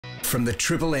from the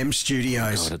Triple M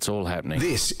studios. God, it's all happening.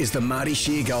 This is the Marty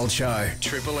Sheargold Show.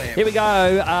 Triple M. Here we go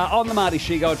on the Marty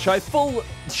Sheargold Show. Full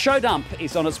show dump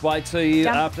is on its way to you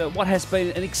after what has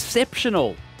been an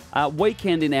exceptional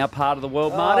weekend in our part of the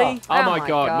world, Marty. Oh my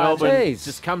God, Melbourne Jeez.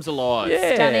 just comes alive.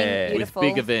 Yeah. Stunning, With beautiful.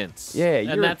 big events. Yeah,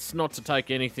 and that's not to take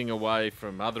anything away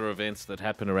from other events that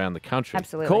happen around the country.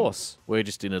 Absolutely. Of course. We're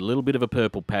just in a little bit of a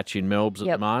purple patch in Melbs at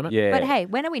the moment. Yeah. But hey,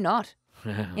 when are we not?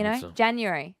 You know, So-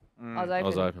 January, I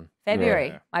was open. Open.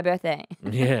 February, my birthday.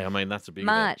 Yeah, I mean, that's a big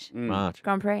March, event. March.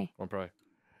 Grand Prix. Grand Prix.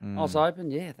 Oz Open,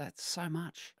 yeah, that's so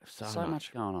much. So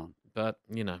much going on. But,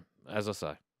 you know, as I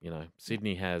say, you know,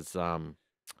 Sydney has...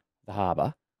 The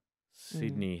harbour.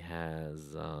 Sydney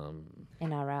has...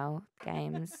 NRL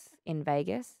games in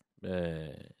Vegas.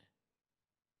 No,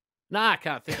 I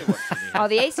can't think of what Sydney has. Oh,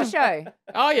 the Easter show.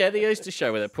 Oh, yeah, the Easter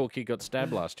show where that poor kid got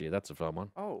stabbed last year. That's a fun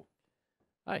one. Oh.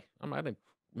 Hey,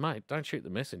 mate, don't shoot the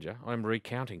messenger. I'm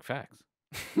recounting facts.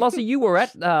 Lossie, you were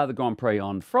at the Grand Prix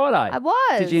on Friday. I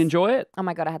was. Did you enjoy it? Oh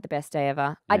my God, I had the best day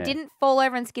ever. I Yeah. didn't fall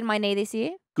over and skin my knee this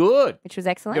year, Good. which was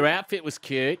excellent. Your outfit was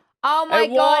cute. Oh my it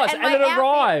God. was, and and my it outfit-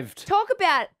 arrived. Talk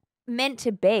about meant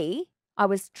to be. I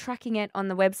was tracking it on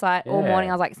the website all Yeah. morning.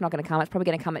 I was like, it's not going to come. It's probably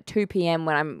going to come at 2 p.m.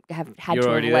 when I have had You're to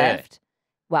have already there. left.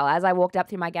 Well, as I walked up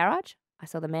through my garage, I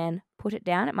saw the man put it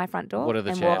down at my front door What are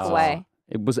the and chances? walk away.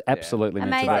 It was absolutely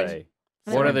meant to Amazing.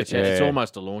 be. What are the chances? It's Yeah.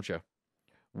 almost a launcher.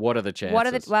 What are the chances? What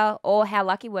are the or how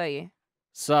lucky were you?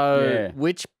 So, Yeah.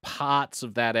 which parts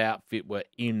of that outfit were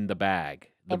in the bag?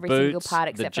 The Every single boots, part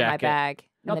the except for my jacket, bag.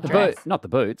 Not and the the dress. boot, not the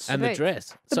boots. and The the boots.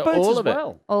 dress. The So boots all as of it.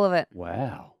 well. All of it.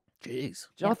 Wow. Jeez,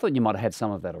 I thought you might have had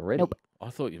some of that already. Nope. I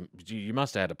thought you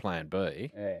must have had a plan B,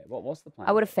 Yeah. What was the plan?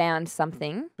 I would have found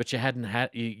something. but you hadn't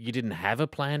had you didn't have a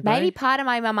plan B. Maybe part of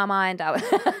my mind,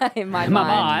 in my My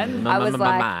mind, mind? I was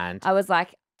like, mind.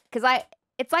 because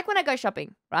it's like when I go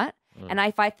shopping, right? And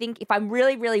if I'm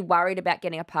really, really worried about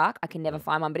getting a park, I can never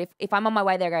find one. But if I'm on my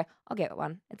way there, I go, I'll get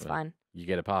one. It's fine. You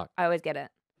get a park. I always get it.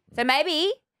 So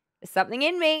maybe there's something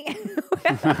in me.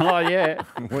 Oh yeah.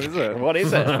 What is it? What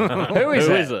is it? Who is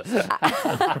it?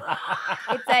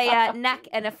 It's a knack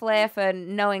and a flair for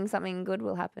knowing something good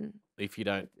will happen If you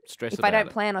don't stress if about I don't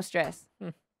it. plan or stress.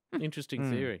 Interesting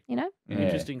theory. You know,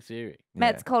 Interesting theory.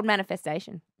 It's called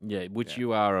manifestation. Yeah, which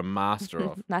you are a master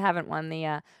of. I haven't won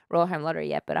the Royal Home Lottery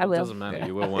yet, but I It will. doesn't matter.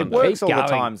 You will It one day. works all the going.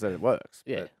 times that it works.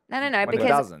 Yeah. No, When because it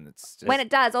doesn't, it's just... when it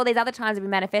does, all these other times of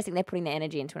manifesting, they're putting their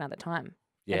energy into another time.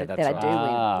 Yeah, that that's I right. do win.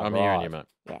 I'm hearing you, mate.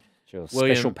 Yeah. Sure.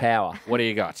 William. Special power. What do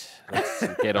you got? Let's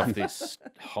get off this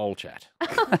whole chat.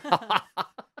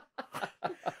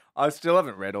 I still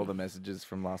haven't read all the messages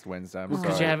from last Wednesday. I'm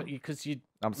Because sorry.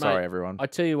 I'm sorry, mate, everyone. I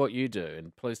tell you what you do,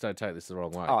 and please don't take this the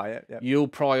wrong way. Oh, yeah. You'll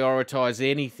prioritise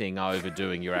anything over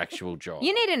doing your actual job.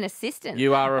 You need an assistant.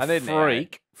 You are I a need an AI.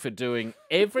 freak for doing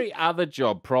every other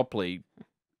job properly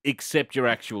except your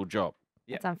actual job.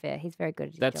 That's unfair. He's very good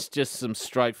at his That's job. just some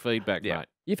straight feedback, Yeah. mate.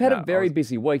 You've had No, a I very was-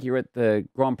 busy week. You're at the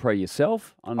Grand Prix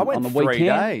yourself on, I went on the 3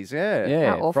 weekend. days, yeah. Yeah,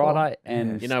 How awful. Friday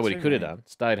and You know what he too could have many. done?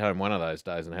 Stayed home one of those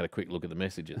days and had a quick look at the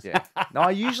messages. Yeah. No,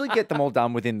 I usually get them all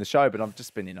done within the show, but I've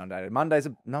just been inundated. Mondays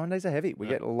are heavy. We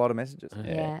get a lot of messages.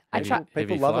 Yeah. I Heavy- try. heavy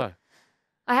People love flow. it.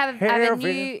 I have a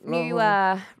Heavy new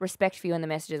flow. respect for you in the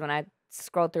messages when I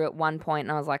scrolled through at one point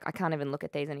and I was like, I can't even look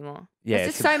at these anymore. Yeah, There's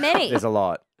just so many. There's a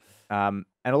lot.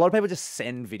 And a lot of people just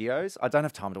send videos. I don't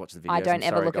have time to watch the videos. I don't I'm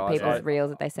ever sorry, look at guys. people's reels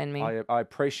that they send me. I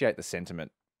appreciate the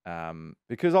sentiment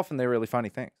because often they're really funny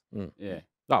things. yeah.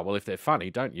 Oh, well, if they're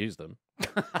funny, don't use them.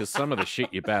 Because some of the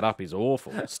shit you bat up is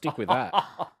awful. Stick with that.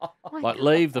 Like,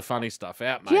 leave the funny stuff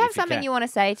out, mate. Do you have if something can. you want to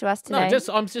say to us today? No,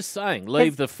 I'm just saying,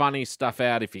 leave the funny stuff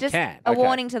out if you Just can. a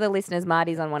warning to the listeners,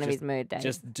 Marty's on one of his mood days.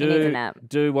 Just He needs a do nap. Do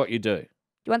do what you do.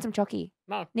 you want some chocky?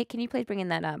 No. Nick, can you please bring in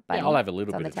that up? Yeah, I'll have a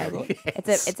little on the bit of table. chocolate.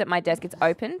 It's at my desk. It's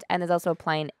opened, and there's also a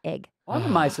plain egg. I'm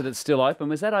amazed that it's still open.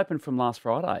 Was that open from last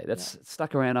Friday? That's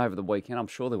stuck around over the weekend. I'm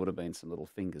sure there would have been some little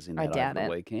fingers in I that doubt over it.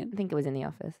 the I weekend. think it was in the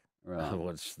office. Right. Well,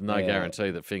 it's no Yeah.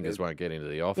 guarantee that fingers won't get into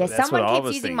the Yeah, office. someone what I keeps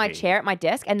was using my thinking. chair at my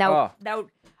desk, and Oh. they'll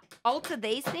alter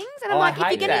these things, and Oh, I'm I like, if you're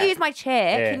hate going to that. use my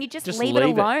chair, Yeah. can you just Just leave it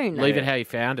alone? Leave it how you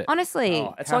found it. Honestly,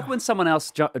 Oh, it's like when someone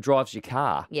else drives your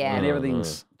car. Yeah. And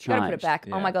everything's you got to changed. put it back.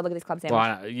 Oh my Yeah. god, look at this club sandwich. Well,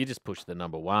 I know, you just push the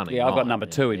number one. in Yeah, I've got mine. number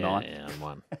 2 in Yeah, mine. Yeah,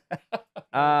 one.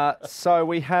 So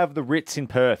we have the Ritz in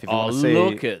Perth. If you Oh, want to see,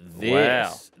 look at this.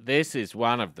 Wow. This is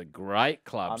one of the great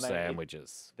club I mean,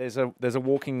 sandwiches. There's a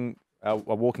walking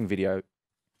video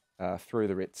through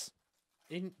the Ritz.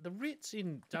 In the Ritz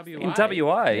in WA. In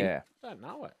WA? Yeah, I don't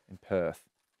know it. in Perth.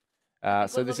 So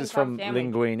this good-looking is from club sandwich.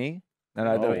 Linguini. No,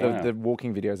 Oh, wow. the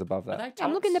walking videos above Are that. they tots?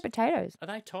 I'm looking at potatoes. Are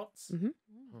they tots? Mhm.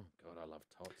 Oh, God, I love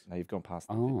tots. No, you've gone past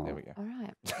the Oh. There we go. All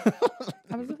right.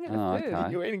 I was looking at Oh, the food.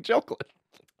 okay. You're eating chocolate.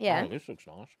 Yeah. Oh, this looks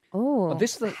nice. Oh,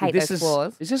 This I hate this those is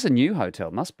floors. is this a new hotel?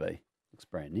 Must be. Looks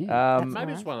brand new. Maybe Alright.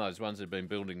 it's one of those ones that have been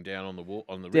building down on the wall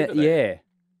on the Yeah, river. there. yeah.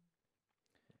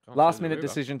 Can't see Last the minute river.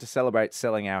 decision to celebrate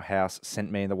selling our house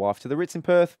sent me and the wife to the Ritz in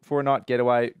Perth for a night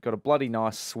getaway. Got a bloody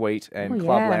nice suite and Oh,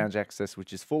 club yeah. lounge access,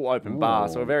 which is full open bar.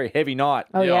 So a Ooh. very heavy night.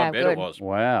 Oh, yeah, yeah, I bet good. it was.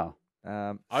 Wow.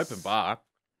 Open bar.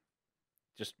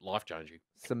 Just life changing.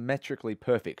 Symmetrically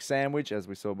perfect sandwich, as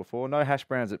we saw before. No hash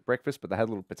browns at breakfast, but they had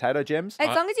little potato gems.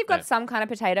 As long as you've got yeah. some kind of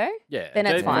potato, Yeah, Then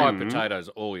it's deep fried fine. potatoes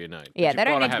are all you need. But Yeah, you've they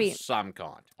don't gotta need to have be- some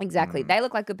kind. exactly. They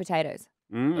look like good potatoes.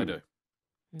 Mm. They do.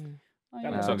 Oh,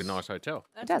 That looks like a nice hotel.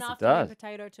 That's does, an it afternoon does.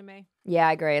 potato to me. Yeah,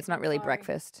 I agree. It's not really Sorry.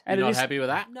 breakfast. And You're it not is- happy with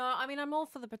that? No, I mean I'm all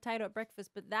for the potato at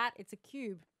breakfast, but it's a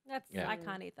cube. Yeah. I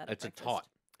can't eat that. It's a at breakfast. tot.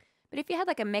 But if you had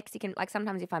like a Mexican, like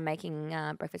sometimes if I'm making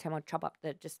breakfast home, I'll chop up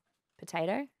the just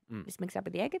potato, just mix it up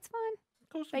with the egg. It's fine. Of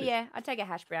course it But is. yeah, I'd take a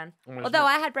hash brown. Almost Although not-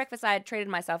 I had breakfast, I had treated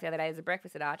myself the other day as a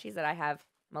breakfast at Archie's that I'm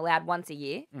allowed once a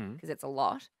year Mm. because it's a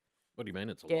lot. What do you mean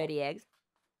it's a Dirty lot? eggs.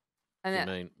 What And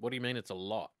do you mean? What do you mean it's a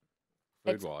lot?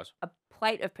 It's- Food wise. a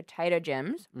plate of potato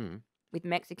gems Mm. with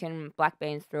Mexican black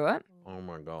beans through it, Oh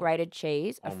my god. grated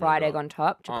cheese, Oh a my fried egg God. on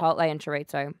top, Oh. chipotle and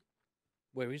chorizo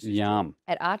Where is this? Yum.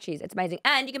 at Archie's. It's amazing.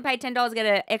 And you can pay $10 to get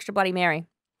an extra Bloody Mary.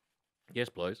 Yes,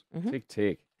 please. Tick,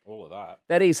 tick. All of that.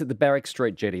 That is at the Barrack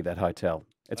Street Jetty, that hotel.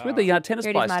 It's where the tennis Here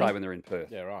it is, players stay Marty. when they're in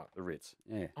Perth. Yeah, right. The Ritz.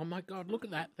 Yeah. Oh my god, look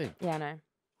at that thing. Yeah, I know.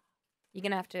 You're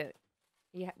going to have to.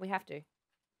 Yeah, we have to.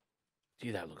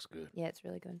 Gee, that looks good. Yeah, it's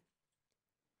really good.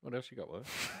 What else you got, Will?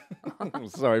 I'm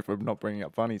sorry for not bringing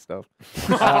up funny stuff.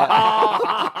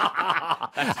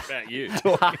 That's about you,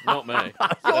 not me.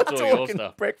 That's all your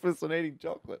stuff. breakfast and eating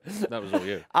chocolate. That was all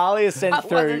you. Alia sent I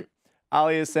through. wasn't.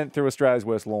 Alia sent through Australia's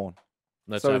worst lawn.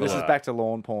 Let's So have a this is look. back to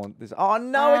lawn porn. Oh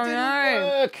no, Oh, it didn't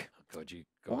no. work. God, you.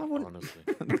 Why God, would it- honestly.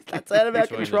 That's out of our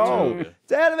Between the two control. of you.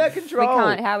 It's out of our We control.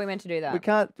 can't. How are we meant to do that? We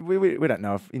can't. We don't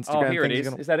know if Instagram. Oh, here it things is. are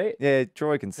gonna- Is that it? Yeah,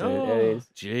 Troy can see it. Oh, It is.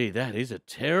 Gee, that is a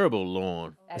terrible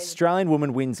lawn. That is- Australian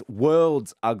woman wins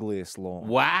world's ugliest lawn.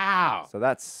 Wow. So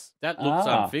that's That looks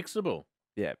Ah. unfixable.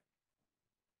 yeah,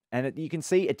 and you can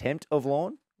see attempt of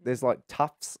lawn. There's like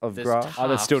tufts of There's grass. Oh,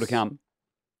 there's still to Tufts. come.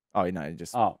 Oh, you know,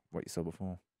 just Oh, what you saw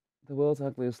before. the world's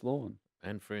ugliest lawn.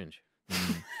 And fringe.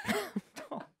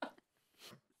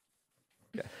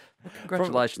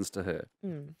 Congratulations to her.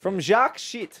 From Jacques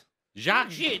Shit.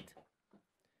 Jacques shit.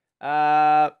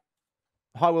 Hi,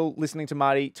 Will. Listening to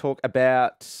Marty talk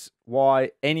about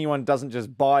why anyone doesn't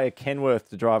just buy a Kenworth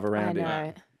to drive I around in.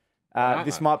 know.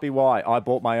 This might be why I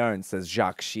bought my own, says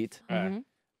Jacques Shit. Mhm.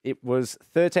 It was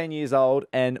 13 years old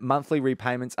and monthly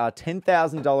repayments are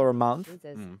 $10,000 a month,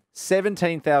 Jesus.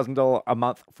 $17,000 a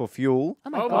month for fuel. Oh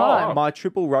my Oh, God. wow. My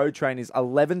triple road train is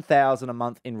 $11,000 a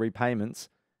month in repayments.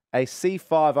 A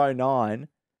C509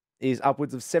 is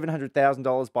upwards of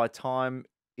 $700,000 by time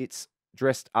it's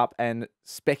dressed up and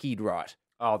speckied right.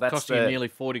 Oh, that's Cost you nearly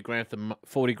 40 grand a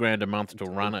month to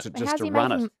run it. to, But just how's to he run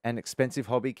making- it. An expensive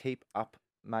hobby. Keep up,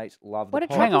 mate. Love What the a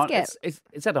pod. treat. Hang on, Get- is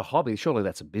that a hobby? Surely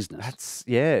that's a business. That's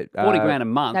yeah. 40 grand a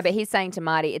month. No, but he's saying to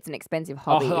Marty, it's an expensive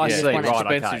hobby. I You see, just want It's it- right.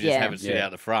 expensive okay. to just Yeah. have it sit Yeah.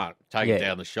 out the front, take Yeah. it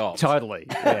down the shop. Totally.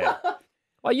 Yeah.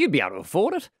 Well, you'd be able to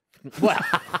afford it. Well,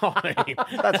 I mean,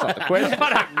 That's not the question. I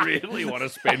don't really want to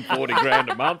spend 40 grand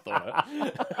a month on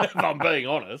it. If I'm being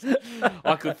honest,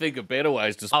 I could think of better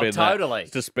ways to spend totally.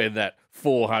 that. To spend that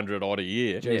 400 odd a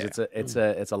year. Jeez,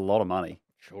 it's a lot of money.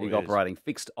 Sure Big is.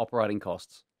 fixed operating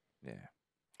costs. Yeah.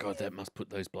 God, that must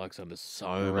put those blokes under so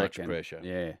I much reckon. pressure.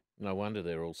 Yeah. No wonder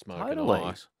they're all smoking Totally.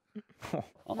 ice.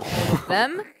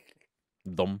 Them,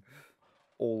 Them,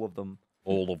 All of them.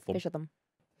 all of them. fish of them.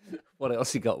 What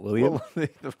else you got, William? Well,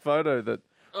 the photo that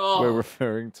Oh. we're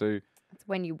referring to. It's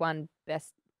when you won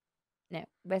best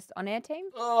on air team.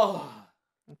 Oh.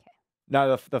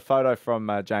 No, the photo from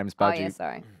James Oh Budgie yeah,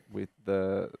 sorry. with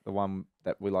the one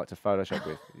that we like to Photoshop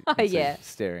with. You Oh, can see yeah.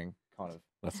 Staring kind of.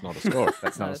 That's not a story.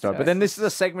 That's not Not a a story. But story. then this is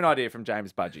a segment idea from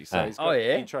James Budgie. So he's got Oh,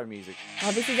 yeah? intro music.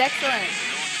 Oh, this is excellent.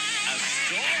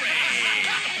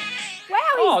 Wow,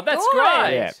 Oh, he's that's good.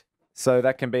 great. Yeah. So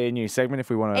that can be a new segment if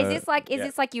we want to. Is this like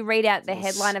this like you read out the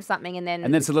headline of something and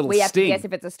then it's a little we have sting. to guess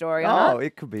if it's a story or Oh, not?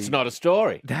 it could be. It's not a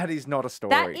story. That is not a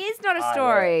story. That is not a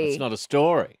story. It's not a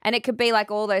story. And it could be like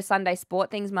all those Sunday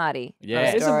sport things, Marty. Not Yeah.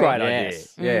 It's a story. great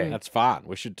Yes. idea. Yeah. That's fun.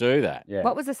 We should do that. Yeah.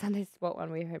 What was the Sunday sport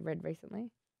one we read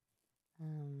recently?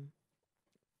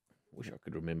 Wish I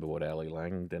could remember what Ali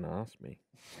Langdon asked me.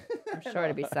 I'm sure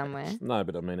it'd be somewhere. No,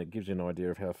 but I mean, it gives you an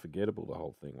idea of how forgettable the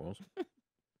whole thing was.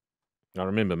 I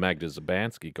remember Magda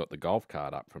Zabansky got the golf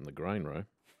cart up from the green room.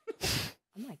 Oh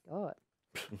my god.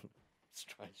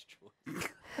 Strange choice.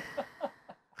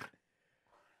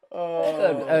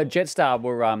 Jetstar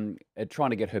were trying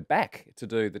to get her back to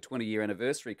do the 20-year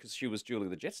anniversary because she was Julie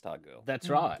the Jetstar girl. That's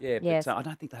right. Yeah, Yes. but I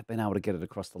don't think they've been able to get it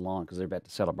across the line because they're about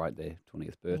to celebrate their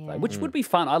 20th birthday, Yeah. which would be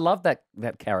fun. I love that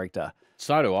character,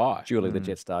 So do I. Julie the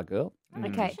Jetstar girl. I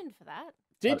Okay. auditioned for that.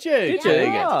 Did you? Yeah, Did I you?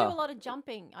 had Yeah. to do a lot of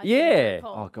jumping. I Yeah.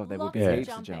 recall. Oh god, there would Lots be of heaps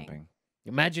of jumping.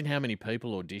 Imagine how many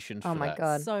people auditioned for Oh my that.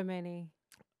 God. So many.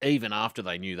 Even after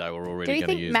they knew they were Do already you going to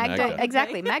think use Magda? Magda.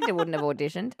 Exactly, Magda wouldn't have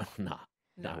auditioned. No.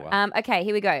 No. No. Okay,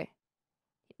 here we go.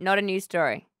 Not a news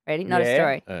story. Ready? Not a Yeah.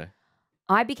 story. Uh,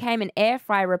 I became an air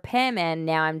fryer repairman.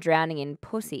 Now I'm drowning in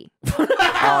pussy.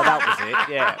 Oh, that was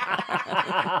it. Yeah.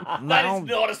 that is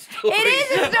not a story.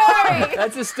 It is a story.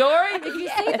 That's a story? If you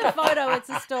see the photo, it's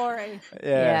a story.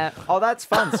 Yeah. Oh, that's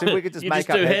fun. So we could just You make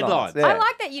just up do headlines. headlines. Yeah. I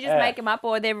like that you just Yeah. make them up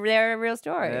or they're a real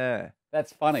story. Yeah.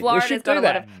 That's funny. Florida's we should got do a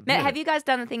lot that. of. Man, have you guys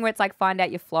done the thing where it's like find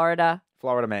out your Florida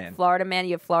Florida man.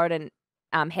 your Florida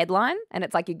headline, and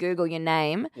it's like you Google your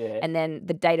name Yeah. and then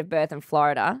the date of birth in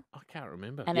Florida. I can't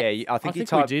remember. And Yeah, it's- I I think you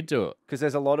think we type did do it. because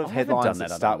there's a lot of I haven't done headlines that,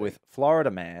 that I start don't with Florida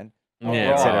man, Yeah,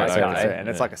 et cetera, right, et cetera, okay. et cetera. And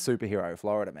it's Yeah. like a superhero,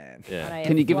 Florida man. Yeah. I know,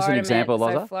 Can you give us an Florida example, man,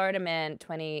 Loza? So Florida man,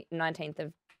 19th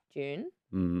of June.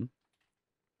 Mm.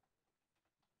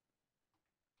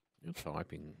 You're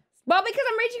typing. Well, because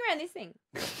I'm reaching around this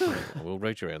thing. We'll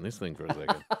reach around this thing for a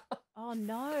second. Oh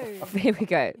no. Here we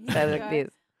go. So Here we like go. this.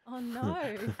 Oh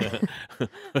no.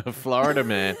 A Florida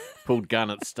man pulled gun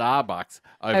at Starbucks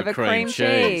over cream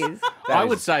cheese. That I is-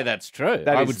 would say that's true.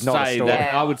 that I is would not a say story.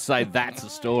 that. I would say that's a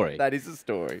story. That is a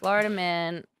story. Florida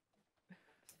man,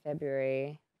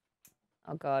 February.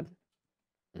 Oh God,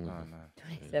 Oh no.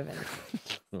 27.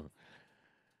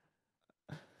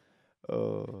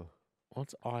 Oh.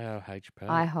 What's IOHP?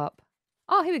 IHOP.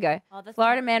 Oh, here we go. Oh, that's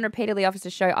Florida not- man repeatedly offers to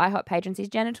show IHOP patrons his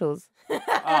genitals.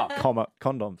 Oh,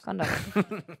 Condoms. Condom.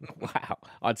 Wow.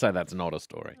 I'd say that's not a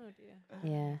story. Oh dear.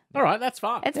 Yeah. All right, that's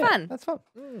fine. It's Yeah, fun. That's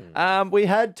fun. We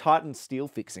had Titan Steel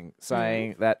Fixing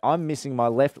saying that I'm missing my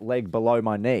left leg below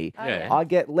my knee. Oh, Yeah. I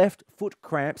get left foot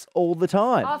cramps all the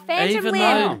time. Oh, phantom even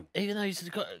limb. though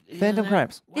you've got Phantom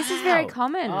cramps. This is very Wow.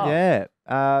 common. Oh.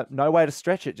 Yeah. No way to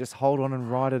stretch it. Just hold on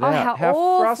and ride it Oh, out. how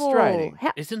awful. frustrating.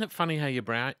 Isn't it funny how your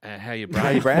brow, How your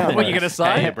brown What you works. gonna say?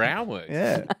 how your brow works?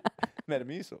 Yeah.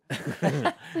 Metamucil.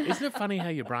 Isn't it funny how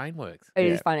your brain works? It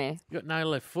is Yeah. funny. You got no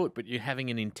left foot, but you're having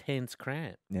an intense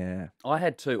cramp. Yeah. I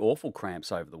had 2 awful cramps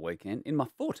over the weekend in my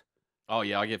foot. Oh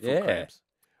yeah, I get foot Yeah. cramps.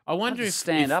 I wonder to if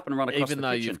stand up and run across even the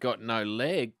though kitchen. you've got no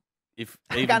leg, if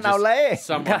even got no just leg.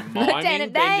 someone Dan miming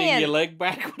and bending Dan. your leg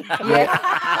back. would happen.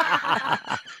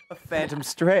 A phantom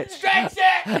stretch. Stretch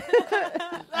it.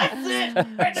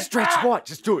 That's it. Stretch what?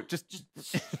 Just do it. Just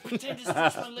Pretend to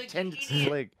stretch my leg. pretend it's his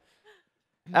leg.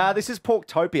 This is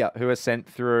Porktopia, who has sent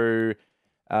through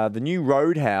the new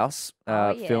Roadhouse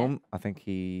Oh, yeah. film. I think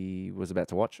he was about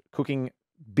to watch. Cooking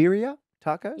birria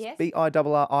tacos. Yes.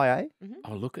 Birria.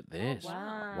 Oh, look at this!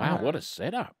 wow. Wow, what a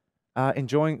setup!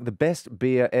 Enjoying the best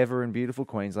beer ever in beautiful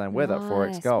Queensland weather for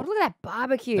Nice. X Golf. Look at that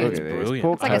barbecue. That's Look at this. brilliant.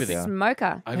 Pork It's like over a the,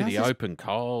 smoker. over the How's this open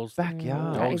coals.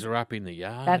 Backyard. Dogs are up in the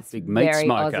yard. That's Big meat very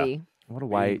smoker. Aussie. What a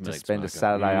way Big to meat spend a smoker.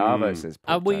 Saturday arvo, says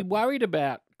Are we Porktopia. worried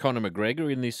about Conor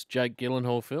McGregor in this Jake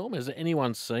Gyllenhaal film? Has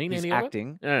anyone seen He's any of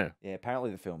acting. it? Yeah. Yeah,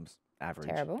 apparently the film's average.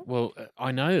 Terrible. Well,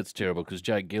 I know it's terrible because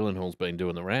Jake Gyllenhaal's been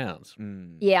doing the rounds.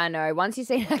 Mm. Yeah, I know. Once you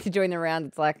see an actor doing the round,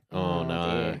 it's like, Oh, no,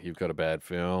 dear. you've got a bad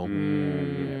film.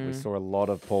 Yeah, we saw a lot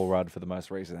of Paul Rudd for the most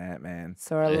recent Ant-Man.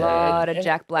 Saw a Yeah. lot of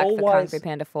Jack Black for Kung Always- Fu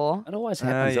Panda 4. It always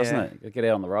happens, doesn't yeah. it? You get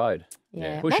out on the road.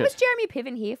 Yeah. Push What was it. Jeremy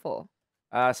Piven here for?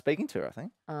 Speaking to her, I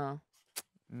think. Oh,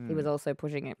 Mm. he was also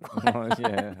pushing it. Oh, yeah, I don't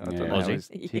Yeah. know how Aussie. his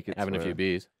tickets Having a were. few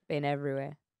beers. Been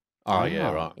everywhere. Oh, yeah,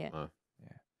 Oh. right. Yeah.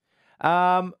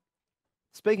 Oh.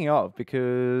 Speaking of,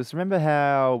 because remember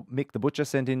how Mick the Butcher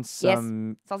sent in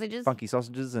some Sausages? funky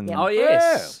sausages and Yeah. Oh,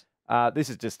 yes. this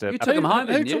is just a. You took them home,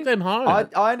 Who didn't took you? them home?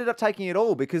 I ended up taking it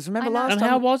all because remember I know. last and time.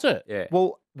 how was it? Yeah.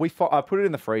 Well, I put it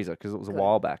in the freezer because it was a Good.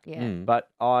 while back. Yeah. Mm. But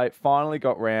I finally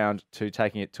got round to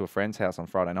taking it to a friend's house on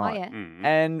Friday Oh, night. yeah. Mm.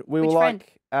 And we Which were friend?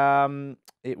 like,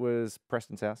 it was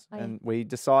Preston's house, Oh, yeah. and we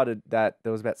decided that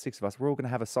there was about 6 of us. We're all going to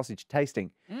have a sausage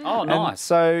tasting. Oh, And nice.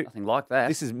 so Nothing like that.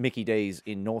 this is Mickey D's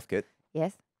in Northcote.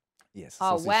 Yes. Yes.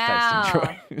 Oh, sausage wow.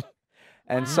 tasting joint.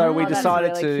 And so we Oh, that's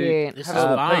decided really to cute. This Have is a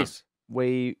little fun. piece.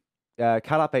 we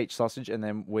cut up each sausage, and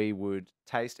then we would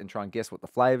taste and try and guess what the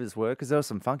flavors were because there were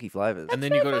some funky flavors. And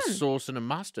then really you got fun. a sauce and a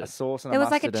mustard. A sauce and There a was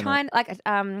like a mustard and China, like a,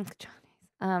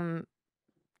 Chinese,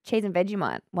 cheese and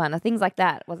Vegemite one or things like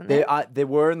that, wasn't there? There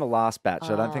were in the last batch.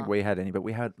 I don't think Oh. we had any, but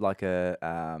we had like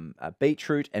a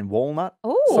beetroot and walnut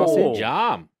Ooh. sausage.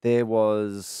 Yum. There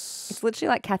was It's literally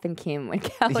like Kath and Kim when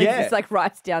Callan Yeah. just like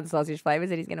writes down sausage flavors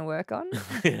that he's going to work on.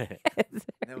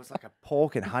 there was like a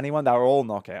pork and honey one. They were all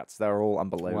knockouts. They were all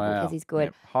unbelievable. Wow. Because he's good.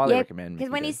 Yeah, highly Yeah, recommend. Because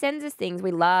Mickey when he D. sends us things,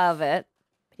 we love it.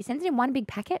 But he sends it in one big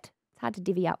packet. It's hard to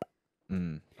divvy up.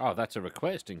 Oh, that's a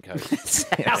request in case.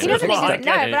 He doesn't even know, but I'm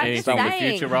just Anything the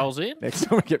saying. future rolls in. Next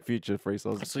time we get future free I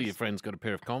sausage. see your friend's got a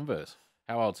pair of Converse.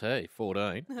 How old's he?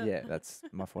 14. Yeah, that's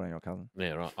my 14-year-old cousin.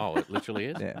 Yeah, right. Oh, it literally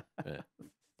is. Yeah, They're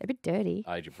a bit dirty.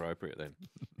 Age appropriate then.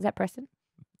 Is that Preston?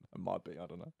 it might be. I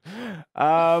don't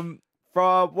know.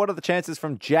 From what are the chances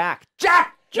from Jack?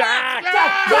 Jack.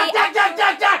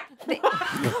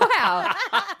 Wow.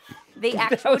 The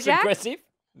That actual was Jack? aggressive.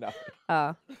 No,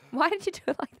 Oh. Why did you do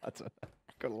it like that? that's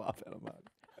got a laugh out of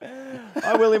that.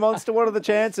 Hi, Willie Monster. What are the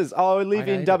chances? I live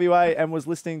in WA and was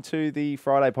listening to the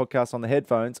Friday podcast on the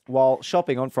headphones while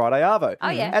shopping on Friday Arvo. Oh,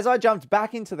 yeah. As I jumped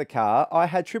back into the car, I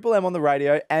had Triple M on the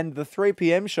radio, and the 3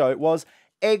 p.m. show was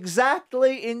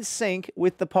exactly in sync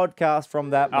with the podcast from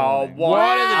that morning. what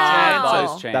are the are chances?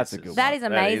 those That's a chances? good That is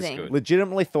That is amazing. good.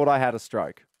 Legitimately thought I had a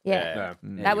stroke. Yeah.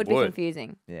 Yeah. That would be would.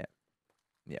 confusing.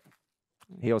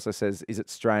 He also says, is it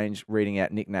strange reading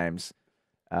out nicknames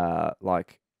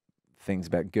like things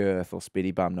about girth or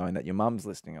spitty bum knowing that your mum's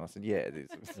listening? And I said, yeah, it is.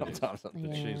 Sometimes. But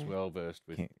Yeah. she's well versed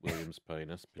with Yeah. William's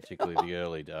penis, particularly the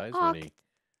early days Oh, when he.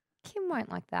 Kim won't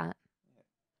like that.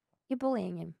 You're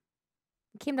bullying him.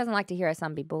 Kim doesn't like to hear her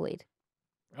son be bullied.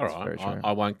 All That's very right, true.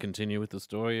 I won't continue with the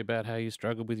story about how you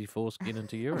struggled with your foreskin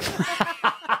into urine.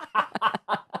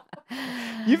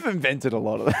 You've invented a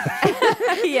lot of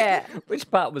that. Yeah. Which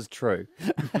part was true?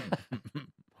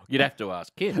 You'd have to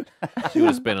ask Kim. She would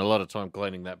have spent a lot of time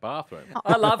cleaning that bathroom.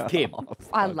 I love Kim.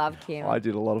 I love Kim. I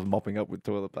did a lot of mopping up with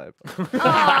toilet paper.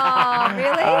 Oh,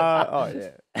 really? Oh,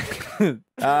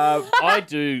 yeah.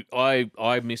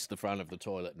 I miss the front of the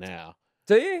toilet now.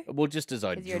 Do you? Well, just as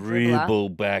I 'Cause you're a dribbler. dribble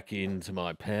back into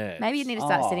my pants. Maybe you need to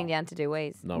start Oh. sitting down to do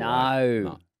wheeze. No. No.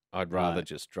 way. I'd rather Right.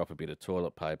 just drop a bit of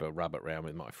toilet paper, rub it round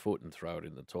with my foot, and throw it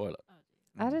in the toilet.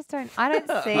 I don't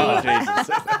see. Oh, Jesus.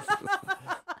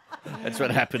 That's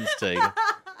what happens to you.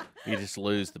 You just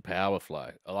lose the power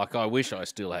flow. Like, I wish I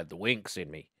still had the winks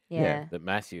in me Yeah. that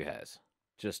Matthew has.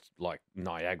 Just like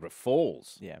Niagara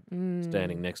Falls, Yeah. Mm.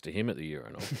 standing next to him at the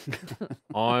urinal.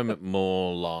 I'm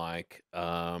more like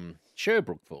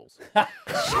Sherbrooke Falls.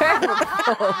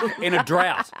 In a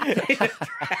drought.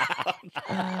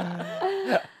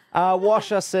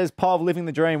 Washer says, Pov living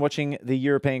the dream, watching the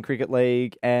European Cricket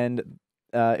League, and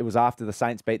it was after the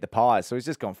Saints beat the Pies, so he's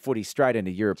just gone footy straight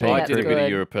into European I that's did a cricket. bit of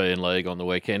good. European League on the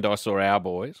weekend. I saw our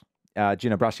boys,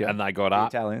 Gino Bruscia, and they got the up.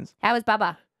 Italians. How was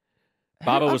Bubba?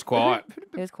 Bubba was quiet.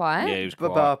 It was quiet. Yeah, he was But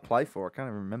quiet. play for, I can't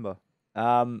even remember.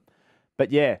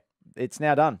 But yeah, it's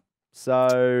now done.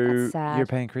 So That's sad.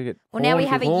 European cricket. Well, now we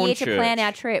have a year Hornchurch. to plan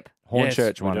our trip. Yes,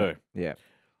 Hornchurch we won do. it. Yeah,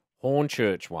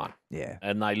 Hornchurch won, yeah.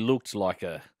 and they looked like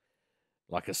a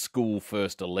school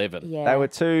first 11. Yeah. They were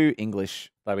too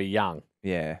English. They were young,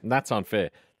 Yeah, and that's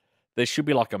unfair. There should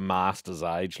be like a master's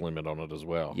age limit on it as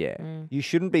well. yeah. Mm. You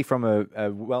shouldn't be from a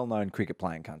well-known cricket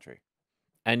playing country.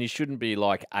 And you shouldn't be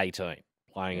like 18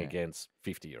 playing Yeah. against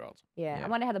 50-year-olds. Yeah. Yeah. I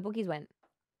wonder how the bookies went.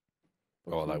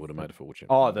 Oh, they would have made a fortune.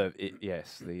 Oh,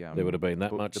 yes, the There would have been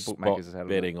that book- much the spot bookmakers had a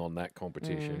betting on that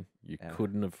competition. You Yeah.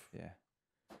 couldn't have. Yeah,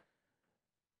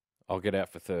 I'll get out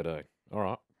for 13. All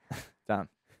right. done.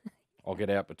 I'll get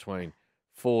out between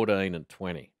 14 and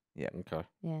 20. Yeah. Okay.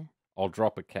 Yeah. I'll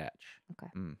drop a catch.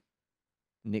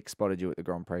 Nick spotted you at the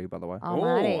Grand Prix, by the way. Oh,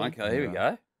 Marty. okay, here we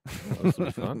go. That was sort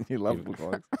of fun. You love You-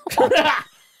 bookmakers.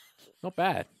 Not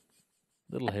bad.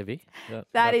 Little heavy. That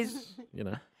that's, is- You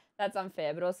know, That's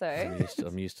unfair, but also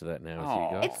I'm used to that now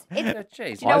with you guys. it's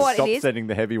Jeez. Do you know I what it stopped is? sending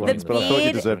the heavy ones, but I thought you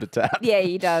beard- deserved a tap. yeah,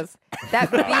 he does.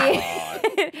 That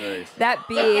beard, jeez. that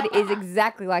beard is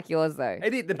exactly like yours, though.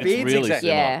 The It's beard's really exactly.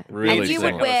 similar. Yeah, Really and you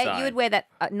similar. would wear Same. you would wear that.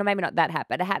 No, maybe not that hat,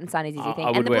 but a hat and sunnies is your thing, I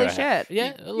and would the wear blue a hat. shirt.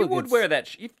 Yeah, You look, would it's wear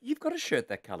that. You've got a shirt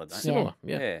that colour, don't you? Similar.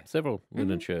 Yeah. Yeah. Several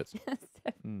linen shirts.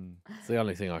 Mm. It's the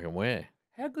only thing I can wear.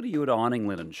 How good are you at ironing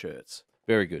linen shirts?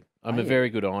 Very good. I'm Are a you? very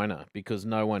good ironer because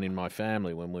no one in my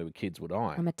family, when we were kids, would I'm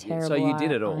iron. a terrible. so you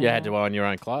did it all. You had to iron your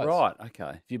own clothes. Right.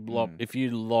 Okay. If you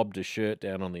lobbed a shirt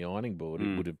down on the ironing board, it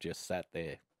Mm. would have just sat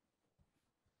there,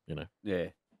 Yeah.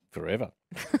 forever.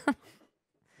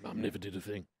 Mum never did a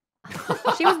thing.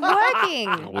 She was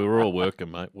working. We were all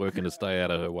working, mate, working to stay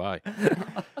out of her way.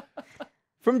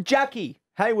 From Jackie.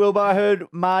 Hey, Wilbur, I heard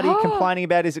Marty complaining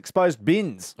about his exposed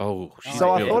bins. Oh,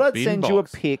 So I thought I'd send you a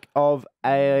pic of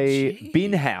a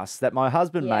bin house that my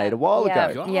husband made a while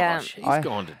ago. Gosh, Yeah. he's I-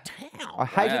 gone to town. I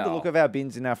hated the Wow. look of our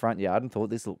bins in our front yard and thought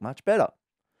this looked much better.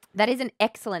 That is an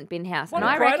excellent bin house. What and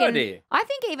a I great reckon, idea. I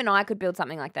think even I could build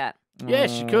something like that.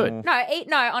 Yes, you could.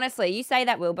 No, honestly, you say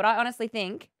that, Will, but I honestly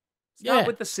think Start Yeah.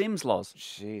 with the Sims, Loz.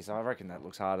 Jeez, I reckon that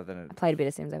looks harder than I it. played a bit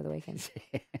of Sims over the weekend.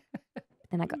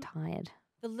 Then I got tired.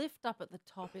 The lift up at the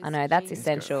top is. I know, that's genius.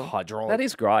 essential. Hydraulic. That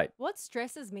is great. What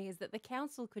stresses me is that the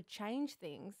council could change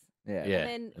things. Yeah. Yeah,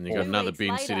 then and you got 2 another weeks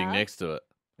bin sitting later, next to it.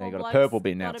 Now you poor got a bloke's purple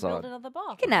bin gotta build outside. another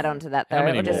box. You can add on to that, though, How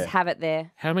many or just more? have it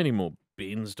there. How many more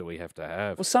bins do we have to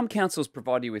have? Well, some councils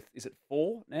provide you with, is it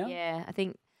 4 now? Yeah, I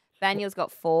think Banyul's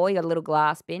got 4. You got a little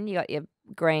glass bin. You got your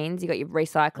greens. You got your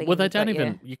recycling. Well, they you've got don't your-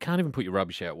 even. You can't even put your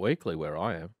rubbish out weekly where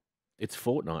I am. It's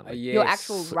fortnightly. Your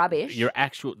actual rubbish.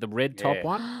 The red top Yeah.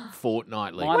 one,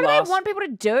 fortnightly. Mine What do last- they want people to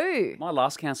do? My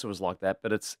last council was like that,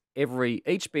 but it's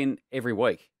each bin every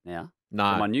week now for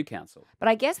my No, new council. But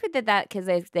I guess with that, because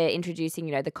they're introducing,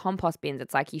 the compost bins,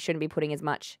 it's like you shouldn't be putting as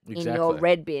much in your Exactly.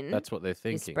 red bin. that's what they're You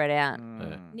thinking. spread out.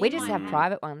 Mm. We Near just my have house-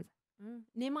 private ones.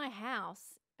 Near my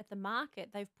house at the market,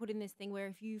 they've put in this thing where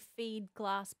if you feed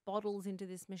glass bottles into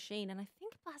this machine, and I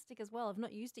think plastic as well, I've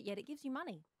not used it yet, it gives you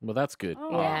money. Well, that's good.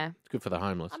 Yeah. It's good for the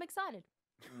homeless. I'm excited.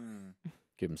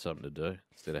 Give them something to do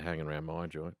instead of hanging around my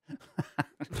joint.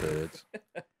 Turds.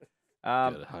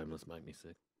 Um, The homeless make me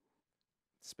sick.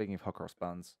 speaking of hot cross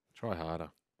buns, Try harder.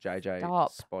 JJ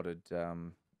Stop. spotted.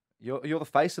 You're the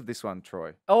face of this one,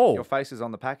 Troy. Oh, Your face is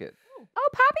on the packet. Oh,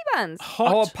 Pappy buns.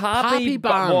 Hot Pappy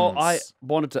buns. Well, I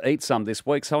wanted to eat some this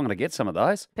week, so I'm going to get some of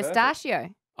those.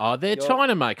 Pistachio. Oh, they're trying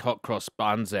to make hot cross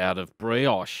buns out of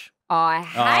brioche. Oh, I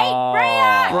hate Oh.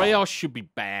 brioche. Brioche should be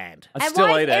banned. I And still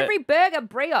why eat is it. every burger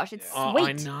brioche? It's Oh,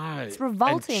 sweet. I know. It's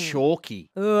revolting. And chalky.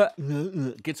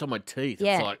 It gets on my teeth.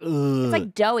 Yeah. It's like, It's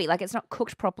like doughy, like it's not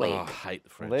cooked properly. oh, I hate the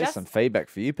Well, French. there's Just- some feedback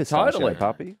for you, pistachio Totally.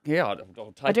 puppy. Yeah, I'll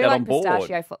take I do that like on board.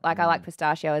 pistachio. I like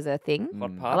pistachio as a thing.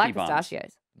 What Mm. I Pappy like buns?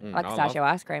 pistachios. Mm, I like I pistachio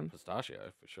love ice cream. Pistachio,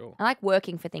 for sure. I like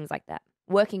working for things like that.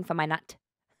 Working for my nut.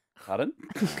 Pardon?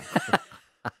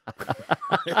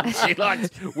 She likes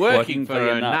working for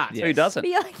your her nuts. Who doesn't? But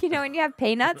you're like, when you have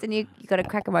peanuts and you got to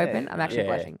crack them open. I'm actually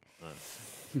Yeah.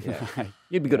 blushing.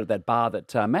 You'd be good at that bar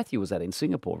that Matthew was at in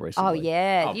Singapore recently. Oh,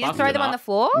 yeah. Oh, you just busted throw them on nut. the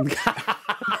floor?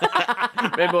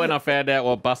 Remember when I found out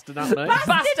what busted up means? Nut.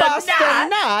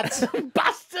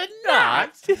 busted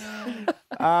nut.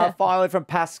 Finally, from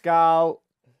Pascal,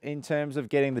 in terms of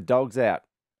getting the dogs out,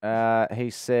 he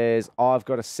says, I've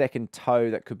got a second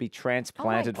toe that could be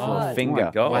transplanted from a God. finger. Oh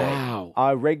my God. Wow.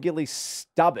 I regularly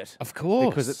stub it Of course.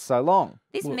 because it's so long.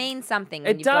 This means something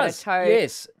when It you've does. got a toe.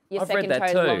 Yes. Your I've second read that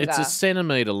toe's too. longer. It's a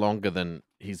centimetre longer than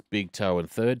his big toe and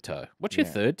third toe. What's your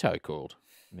Yeah. third toe called?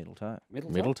 Middle toe.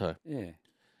 Middle toe. Yeah.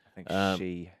 I think Um,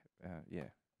 yeah.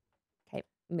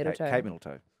 Middle toe. Kate Middle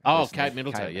toe. Oh, Recently, Kate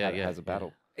Middle toe. Yeah, yeah, Has a yeah.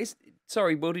 battle.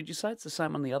 Sorry, Will, did you say it's the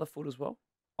same on the other foot as well?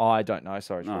 I don't know.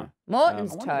 Sorry, No. Troy.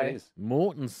 Morton's I wonder what it toe. is.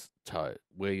 Morton's toe,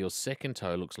 where your second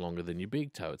toe looks longer than your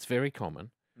big toe. It's very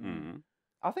common. Mm.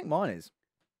 I think mine is.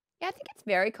 Yeah, I think it's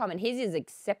very common. His is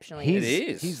exceptionally It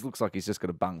His, is. His looks like he's just got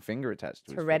a bung finger attached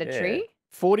to his foot. hereditary.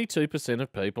 42%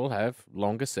 of people have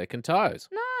longer second toes.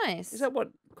 Nice. Is that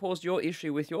what caused your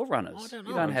issue with your runners? I don't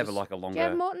You know, don't I have just- like a Do longer. you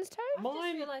have Morton's toe? I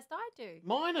just realised I do.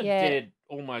 Mine are Yeah.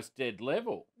 almost dead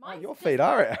level. Mine's Your just feet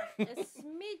are a out.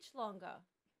 smidge longer.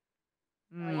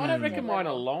 I don't reckon mine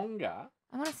are longer.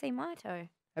 I want to see my toe.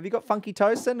 Have you got funky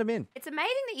toes? Send them in. It's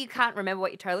amazing that you can't remember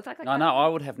what your toe looks like. No, I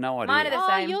would have no idea. Mine are the Oh,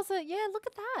 same. yours are, yeah, look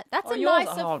at that. That's Oh, a yours-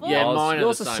 nicer oh, foot. Yeah, yours- mine are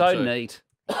yours the are same so too. neat.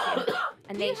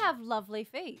 And You these- have lovely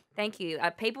feet. Thank you.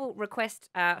 People request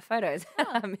photos.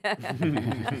 Have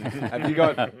you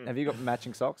got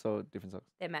matching socks or different socks?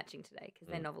 They're matching today because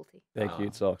they're novelty. They're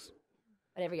cute socks.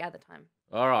 But every other time.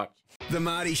 All right. The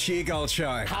Marty Sheargold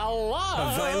Show.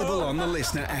 Hello. Available on the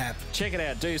Listener app. Check it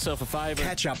out. Do yourself a favour.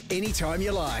 Catch up anytime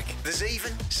you like. There's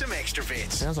even some extra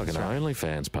bits. Sounds like an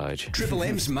OnlyFans page. Triple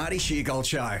M's Marty Sheargold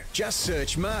Show. Just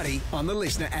search Marty on the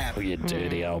Listener app. You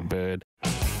dirty old bird.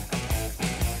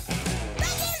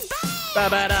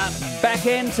 Back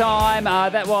end time.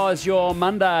 That was your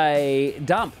Monday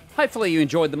dump. Hopefully you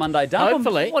enjoyed the Monday dump.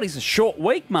 Hopefully. What is a short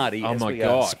week, Marty? Oh as my we,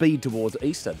 God. speed towards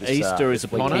Easter. Easter is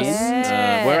upon us.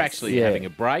 Yes. We're actually Yeah. having a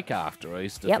break after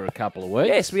Easter Yep. for a couple of weeks.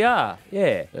 Yes, we are.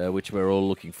 Yeah. Which we're all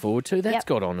looking forward to. That's Yep.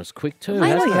 got on us quick too, I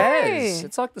hasn't It know. it? has.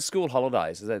 It's like the school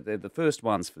holidays. They're the first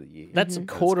ones for the year. That's a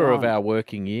But it's quarter of gone. our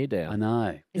working year I down.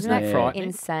 know. Isn't that that frightening?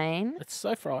 insane? It's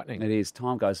so frightening. It is.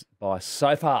 Time goes by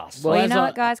so fast. Well, Well, you as know I-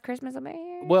 what, guys? Christmas will be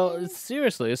here. Well,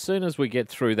 seriously, as soon as we get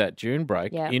through that June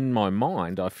break, Yeah. in my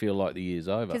mind, I feel like the year's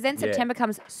over. Because then September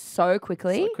comes so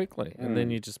quickly. So quickly. And then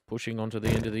you're just pushing on to the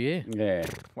end of the year. Yeah.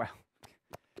 Wow.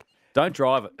 Don't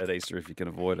drive it at Easter if you can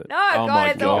avoid it. No, Oh God, my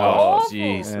it's God, awful.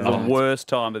 jeez. It's Yeah. the worst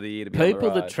time of the year to be on People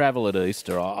the that road. travel at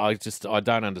Easter, I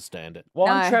don't understand it. Well,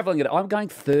 No. I'm travelling I'm going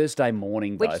Thursday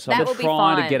morning, though, Which so I'm that just will be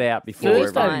trying to fine. get out before Thursday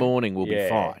Thursday everyone- morning will be Yeah,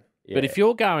 fine. But yeah. if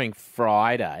you're going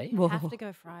Friday, You have to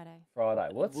go Friday. Friday.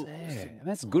 What's there?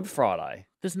 That's Good Friday.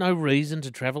 there's no reason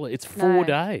to travel. It's 4 No.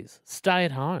 days. Stay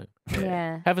at home.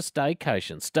 Yeah. Have a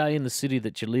staycation. Stay in the city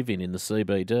that you live in the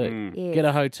CBD. Yes. Get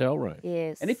a hotel room.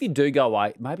 Yes. And if you do go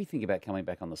away, maybe think about coming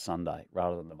back on the Sunday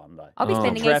rather than the Monday. I'll be Oh.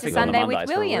 spending Traffic Easter on the Sunday with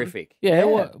Monday's William. horrific. Yeah,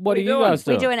 what do you guys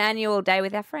do? We do an annual day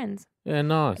with our friends. Yeah,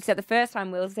 nice. Except the first time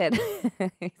Will said,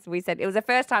 we said it was the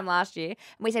first time last year, and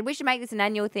we said we should make this an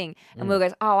annual thing. And Will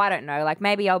goes, oh, I don't know, like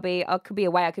maybe I could be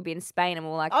away, I could be in Spain, and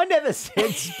we're like, I never said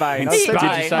Spain. I Did said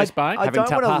you say Spain? I Having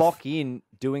don't want to tapas. lock in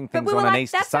doing But things we were on an like,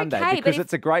 Easter that's Sunday okay, but because if-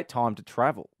 it's a great time to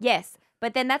travel. yes,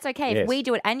 but then that's okay Yes. if we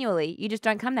do it annually. You just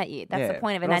don't come that year. That's the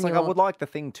point of an And I was annual. like, I would like the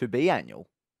thing to be annual,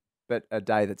 but a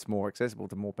day that's more accessible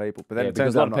to more people. But then Yeah, it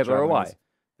turns because a lot out of I'm not people are travelling away.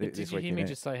 this Did you hear weekend, me yeah.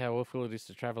 just say how awful it is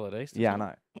to travel at Easter? Yeah, I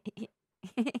know.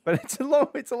 But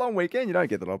it's a long weekend. You don't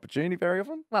get that opportunity very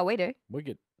often. well, we do. We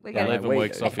get We Yeah, get 11 we-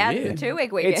 weeks off a That's year. a 2-week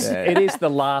It's, weekend. Yeah. It is the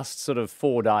last sort of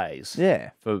 4 days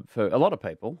Yeah. for a lot of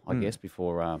people, I guess,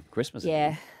 before Christmas.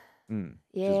 Yeah, Mm.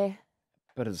 yeah.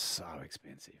 But it's so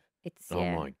expensive. It's Oh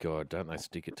yeah. my God, don't they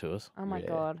stick it to us? Oh my Yeah.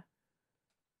 God.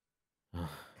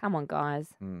 Come on, guys.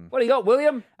 What do you got,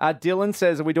 William? Dylan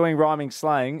says, are we doing rhyming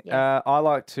slang? Yes. I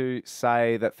like to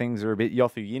say that things are a bit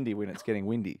yothu yindy when it's getting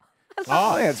windy.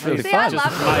 Oh, think it's really See, I fun. Just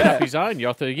love made that. up his own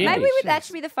Yothu Yindy. Maybe that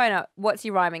should be the phone up. What's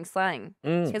your rhyming slang?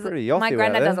 Mm. 'Cause pretty yothu my out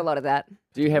granddad there. does a lot of that.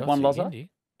 Do you have one, Yothu Loza? Yindy.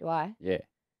 Do I? Yeah.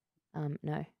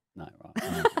 No. No,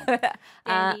 right.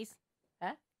 Dandies.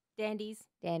 huh? Dandies.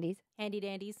 Dandies. Handy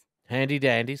dandies. Handy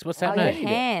dandies. What's that Oh, your mean?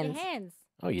 hands. Your hands.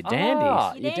 Oh, your dandies.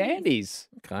 Ah, Your your dandies. dandies.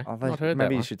 Okay, Oh, not heard that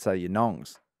maybe you one. should say your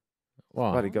nongs.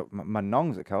 Why? Bloody got my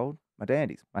nongs are cold. My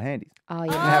dandies, my handies. Oh, Oh,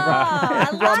 yeah. I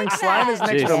Rhyming like slang is an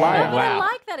that. extra Jeez. layer. I Wow.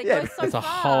 like that. It Yeah, goes so That's a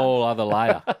far. whole other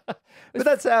layer. But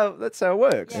that's how it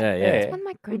works. Yeah, Yeah. yeah. One of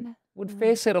my granddad. Would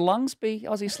fair set of lungs be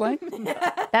Aussie slang?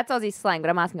 That's Aussie slang, but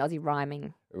I'm asking Aussie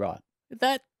rhyming. Right.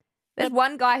 That There's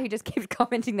one guy who just keeps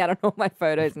commenting that on all my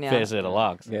photos now. fair set of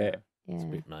lugs. Yeah. It's a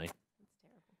Yeah. bit me.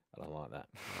 I don't like that.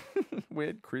 We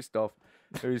had Christoph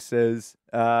who says,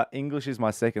 English is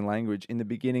my second language. In the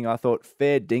beginning, I thought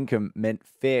fair dinkum meant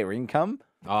fair income.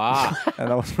 Ah, And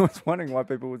I was wondering why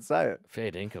people would say it.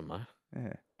 fair dinkum, mate.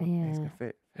 Yeah. Yeah.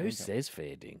 Fair Who income. says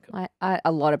fair dinkum?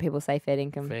 A lot of people say fair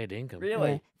income. Fair dinkum.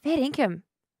 Yeah. Fair income.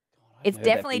 It's heard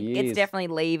that for definitely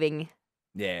years. leaving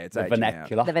Yeah, it's The aging out.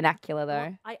 vernacular. the vernacular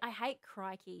though. I hate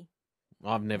crikey.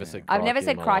 I've never said. I've never crikey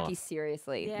said in my crikey life.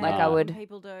 seriously. Yeah, Like I No. would.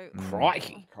 People do.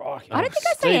 Crikey. Crikey. I don't think I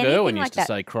say Steve anything Irwin like used that. to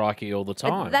say crikey all the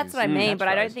time. That's what I mean, but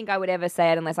I don't catchphrase. think I would ever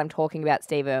say it unless I'm talking about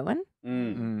Steve Irwin.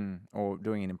 Or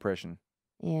doing an impression.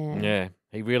 Yeah. Yeah,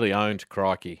 he really owned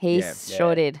crikey. He Yeah.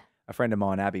 sure did. A friend of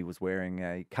mine, Abby, was wearing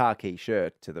a khaki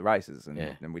shirt to the races, and,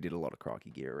 Yeah. and we did a lot of crikey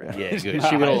gear around. Yeah, good.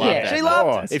 She would have loved Yeah. that. She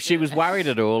loved it. If she was worried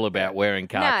at all about wearing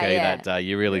khaki yeah. that day,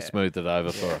 you really smoothed it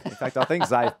over for her. In fact, I think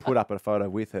Zave put up a photo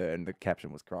with her, and the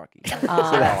caption was crikey.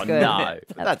 Oh, that's good. no.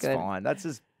 That's good. fine.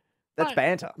 That's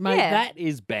banter. Mate, Yeah. that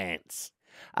is bants.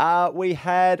 We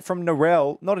had from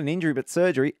Narelle, not an injury but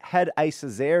surgery, had a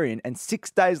cesarean, and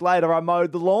 6 days later I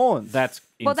mowed the lawns. That's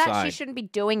Well, insane. that she shouldn't be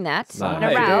doing that. No,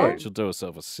 Narelle. she'll do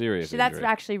herself a serious So that's injury.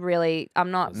 actually really.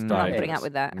 I'm not putting dangerous. up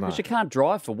with that. No. Because you can't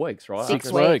drive for weeks, right? 6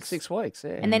 After- weeks. 6 weeks,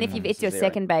 yeah. And then if it's your Cesarean.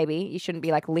 second baby, you shouldn't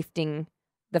be like lifting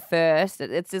the first.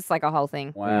 It's just like a whole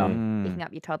thing. Wow. Picking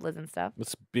up your toddlers and stuff.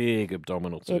 It's big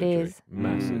abdominal It surgery. is.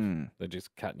 Massive. They're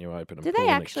just cutting you open and Do they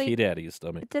pulling actually- the kid out of your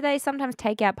stomach. Do they sometimes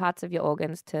take out parts of your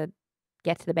organs to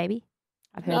get to the baby?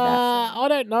 I've heard that. I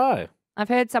don't know. I've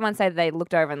heard someone say they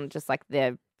looked over and just like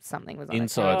their something was on it.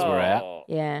 Insides were out.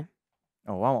 Yeah.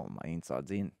 Oh, I want my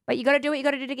insides in. But you got to do what you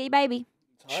got to do to get your baby.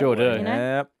 Sure do. You know?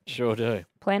 Yep. Sure do.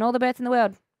 Plan all the births in the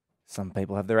world. Some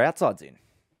people have their outsides in.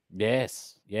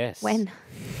 Yes. Yes. When?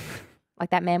 Like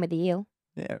that man with the eel.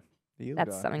 Yeah. The eel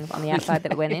That's guy. something on the outside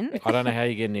that went in. I don't know how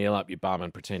you get an eel up your bum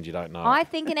and pretend you don't know. I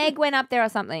think an egg went up there or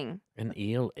something. An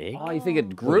eel egg? Oh, you think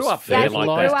it grew Was up there Yes, like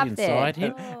grew fertilised that? up there. inside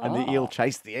him? And the eel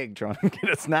chased the egg trying to get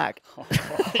a snack.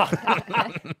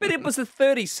 But it was a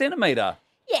 30 centimetre.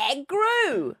 Yeah, it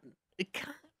grew. It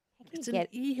can't. It's get-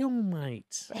 an eel,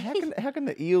 mate. How can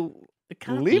the eel It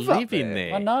can't live up live in there?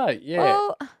 there. I know, yeah.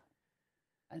 Well,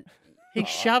 He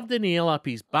shoved an eel up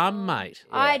his bum, mate.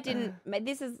 I didn't.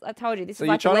 This is. I told you. This So is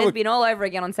you're like trying to look- lesbian all over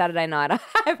again on Saturday night.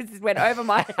 I just went over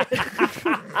my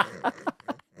head.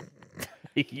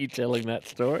 you telling that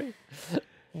story?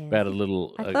 Yeah. About a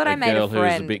little I thought I made a girl who was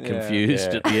a friend. bit Yeah. confused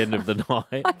Yeah. at the end of the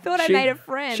night. I thought I She- made a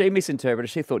friend. She misinterpreted.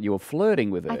 She thought you were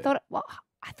flirting with her.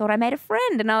 I thought I made a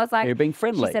friend, and I was like, you were being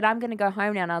friendly. she said, "I'm going to go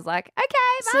home now," and I was like, "Okay,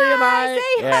 bye, See you, mate.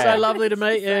 See you." Yeah. So lovely to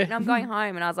meet you. And I'm going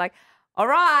home, and I was like, "All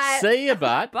right, See you,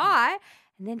 bud. bye."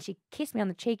 And then she kissed me on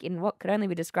the cheek in what could only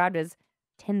be described as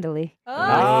tenderly. Oh. It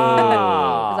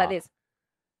Ah. was like this.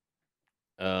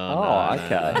 Oh, Oh, no,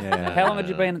 okay. no, no, Yeah. How long no, had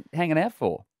you no. been hanging out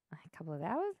for? A couple of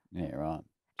hours. Yeah, right.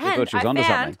 I And thought she was I onto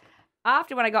found, something.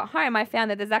 after when I got home, I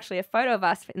found that there's actually a photo of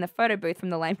us in the photo booth from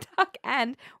the Lame Duck,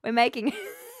 and we're making.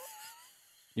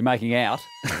 You're making out.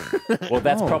 Well,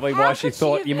 that's Oh. probably How why she could she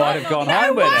thought have you might have gone gotten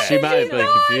home that? with Why her. She may have been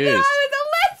confused. I was a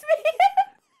lesbian.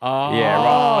 Oh, Yeah, right.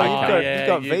 Oh, Okay. you've got, yeah, you've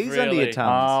got you've V's under your really-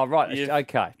 tongue. Oh, right. You've-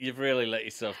 Okay. You've really let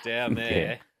yourself down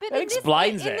there. But That in this-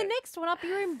 explains in it. the next one up,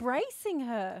 you're embracing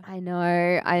her. I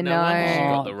know. I No wonder she know.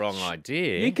 got the wrong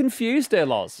idea. You confused her,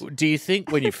 Loz. Do you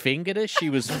think when you fingered her, she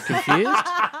was confused?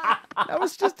 That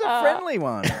was just a friendly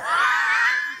one.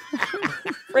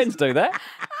 Friends do that.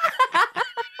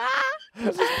 It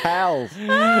was just pals.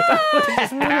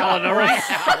 Just palling around.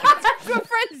 That's what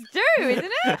friends do, isn't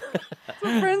it? That's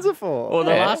what friends are for. Well,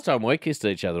 the Yeah. last time we kissed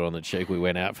each other on the cheek, we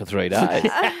went out for 3 days.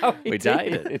 We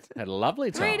dated. did. Had a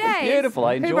lovely time. 3 days. Beautiful.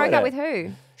 I Who enjoyed broke it. up with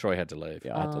who? Troy had to leave.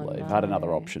 Yeah, I had to Oh, leave. I had another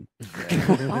no. option.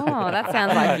 Oh, that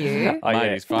sounds like you. Oh, Mate,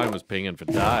 yeah. his phone was pinging for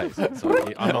days. It's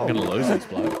like, I'm not going to lose this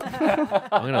bloke.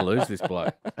 I'm going to lose this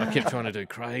bloke. I kept trying to do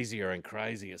crazier and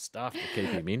crazier stuff to keep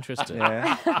him interested.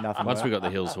 Yeah, nothing. Once we got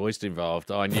the Hills Hoist involved,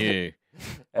 I knew I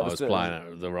That was was the-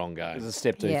 playing the wrong It was game. a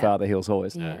step too Yeah. far, the Hills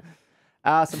Hoist. Yeah.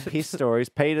 Some piss stories.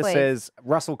 Peter Please. says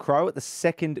Russell Crowe at the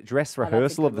second dress Oh, that's a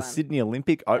rehearsal of good the one. Sydney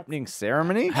Olympic opening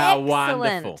ceremony. How Excellent.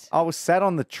 wonderful. I was sat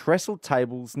on the trestle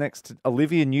tables next to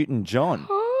Olivia Newton-John.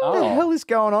 What the Oh. hell is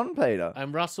going on, Peter?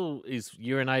 And Russell is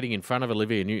urinating in front of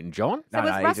Olivia Newton-John? So No, was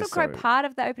no, he Russell just Crowe sort of- part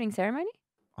of the opening ceremony?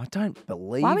 I don't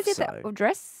believe Why was he so. at the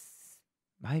dress?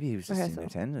 Maybe he was just in rehearsal?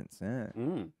 attendance. Yeah.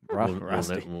 Mm.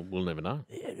 Rusty. We'll never know.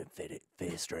 Yeah,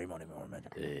 fair stream on him, I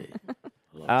imagine.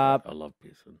 Yeah. I love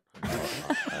pissing.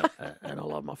 And I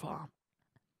love my farm.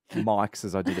 Mike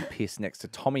says I did a piss next to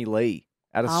Tommy Lee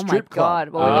at a Oh my strip club. God.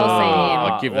 Well, we've all seen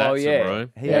him. I'd give that well, some yeah.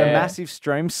 room. He had a Yeah. massive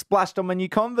stream splashed on my new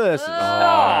Converses.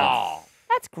 Oh.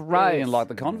 That's Really gross. didn't like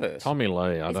the Converse. Tommy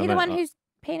Lee. I Is don't he know. the one whose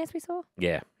penis we saw?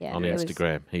 Yeah, Yeah, on it was-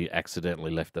 Instagram. He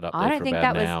accidentally left it up there I don't for think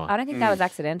about that an was. hour. I don't think that was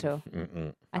accidental.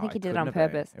 Mm-mm. I think Oh, he did it couldn't on have been.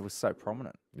 purpose. It was so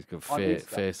prominent. He's got On fair, Insta.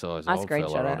 fair sized I old fella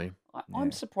screenshot on it. him.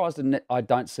 I'm surprised I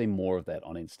don't see more of that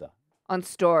on Insta. On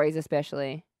stories,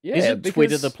 especially. Yeah, Isn't Twitter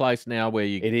because- the place now where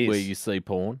you It is. where you see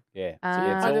porn? Yeah, Uh, so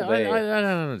it's I all don't, there. I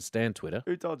don't understand Twitter.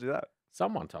 Who told you that?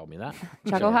 Someone told me that.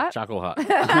 Chuckle Hut? Chuckle Hut.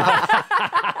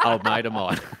 Old mate of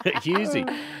mine. Husey,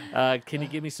 can you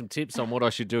give me some tips on what I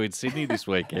should do in Sydney this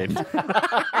weekend?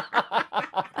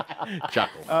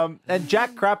 Chuckle. And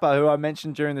Jack Crapper, who I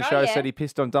mentioned during the Oh, show, yeah. said he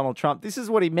pissed on Donald Trump. This is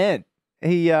what he meant.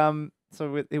 He we're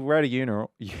at a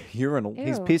urinal. He's Ew.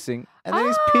 pissing, and then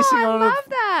he's Oh, pissing I on. love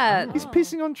that. He's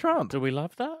pissing on Trump. Do we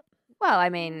love that? Well, I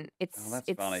mean, it's Oh, that's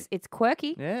funny. it's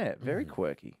quirky. Yeah, very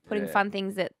quirky. Putting Yeah. fun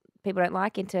things that people don't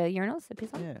like into urinals to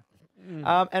piss on. Yeah.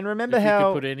 Mm. And remember If you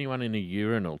how could put anyone in a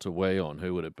urinal to wee on,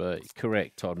 who would it be?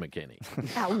 Correct, Todd McKenny.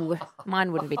 Oh,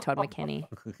 mine wouldn't be Todd McKenny.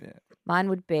 Yeah. Mine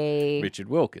would be Richard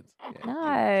Wilkins. no Pick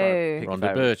a Rhonda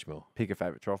favourite. Birchmore. pick a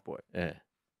favourite trough boy? Yeah.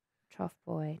 Trough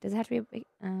Boy. Does it have to be a big?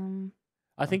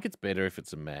 I think it's better if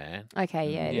it's a man.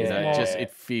 Okay, yeah, it You is. know, Yeah. just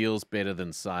it feels better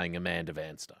than saying Amanda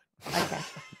Vanstone. Okay.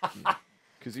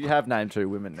 Because you have named 2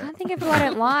 women I now. can't think of who I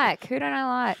don't like. Who don't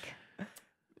I like?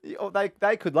 Oh,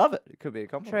 they could love it. It could be a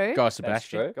compliment. True. Guy That's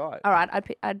Sebastian. true. Guy. All right,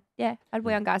 I'd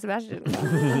wee on Guy Sebastian.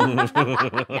 No,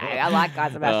 I like Guy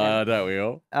Sebastian. Don't we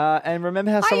all? And remember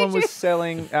how Are you someone was just-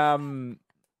 selling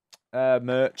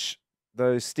merch,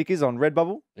 those stickers on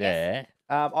Redbubble? Yeah.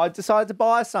 I decided to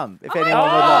buy some. If Oh my anyone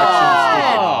would like some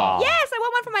stickers. Oh. Yes, I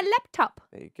want one for my laptop.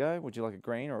 There you go. Would you like a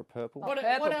green or a purple? What,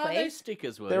 Purple, what are please. those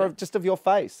stickers worth? They're just of your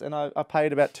face, and I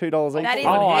paid about $2 each. That is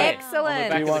for them. Oh, yeah. On the excellent.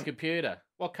 back you of want- the computer.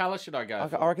 What colour should I go I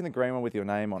for? I reckon the green one with your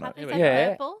name on it. Is we that go. Yeah.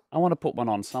 purple? I want to put one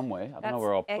on somewhere. I don't know That's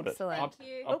where I'll put it. excellent.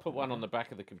 I'll put one on the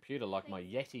back of the computer like my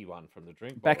Yeti one from the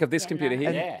drink Back bottle. of this Yeah, computer no. here.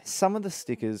 And Yeah. some of the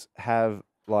stickers have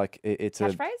like it's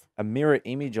Catchphrase? a mirror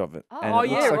image of it, Oh. and Oh, it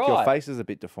looks yeah, like your right. face is a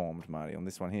bit deformed, Marty, on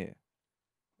this one here.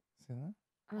 See that?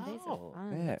 Oh, these Oh, are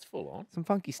fun. Yeah, That's full on. some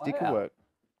funky sticker Wow. work.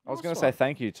 I was Nice going to say one.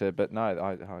 thank you to, but no,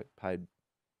 I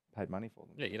paid money for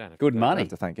them. Yeah, you don't have Good to, I don't money. have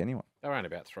to thank anyone. They're only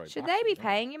about $3. Should they be isn't it?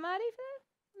 paying you, Marty, for that?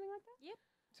 Something like that?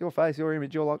 It's your face, your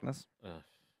image, your likeness. Oh,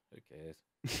 who cares?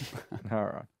 All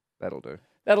right, that'll do.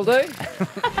 That'll do.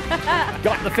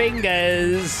 Got the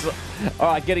fingers. All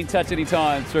right, get in touch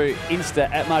anytime through Insta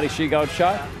at Marty Sheargold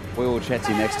Show. We will chat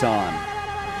to you next time.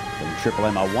 From Triple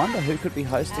M, I wonder who could be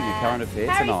hosting a current affair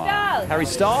Harry tonight. Styles. Harry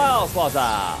Styles,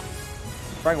 Wazza.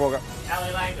 Frank Walker.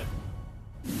 Ali Langdon.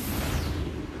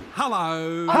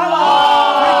 Hello.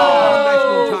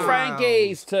 Oh,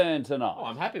 Frankie's turn tonight. Oh,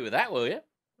 I'm happy with that, will you? It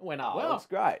went up well. That's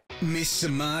great. Miss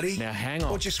some Marty? Now hang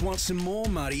on. Or just want some more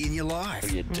Marty in your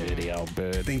life? You dirty old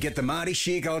bird. Then get the Marty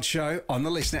Sheargold Show on the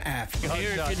Listener app.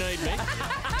 Here if you need me.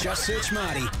 Just search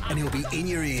Marty and he'll be in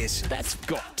your ears. That's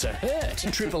got to hurt.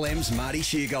 Triple M's Marty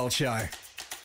Sheargold Show.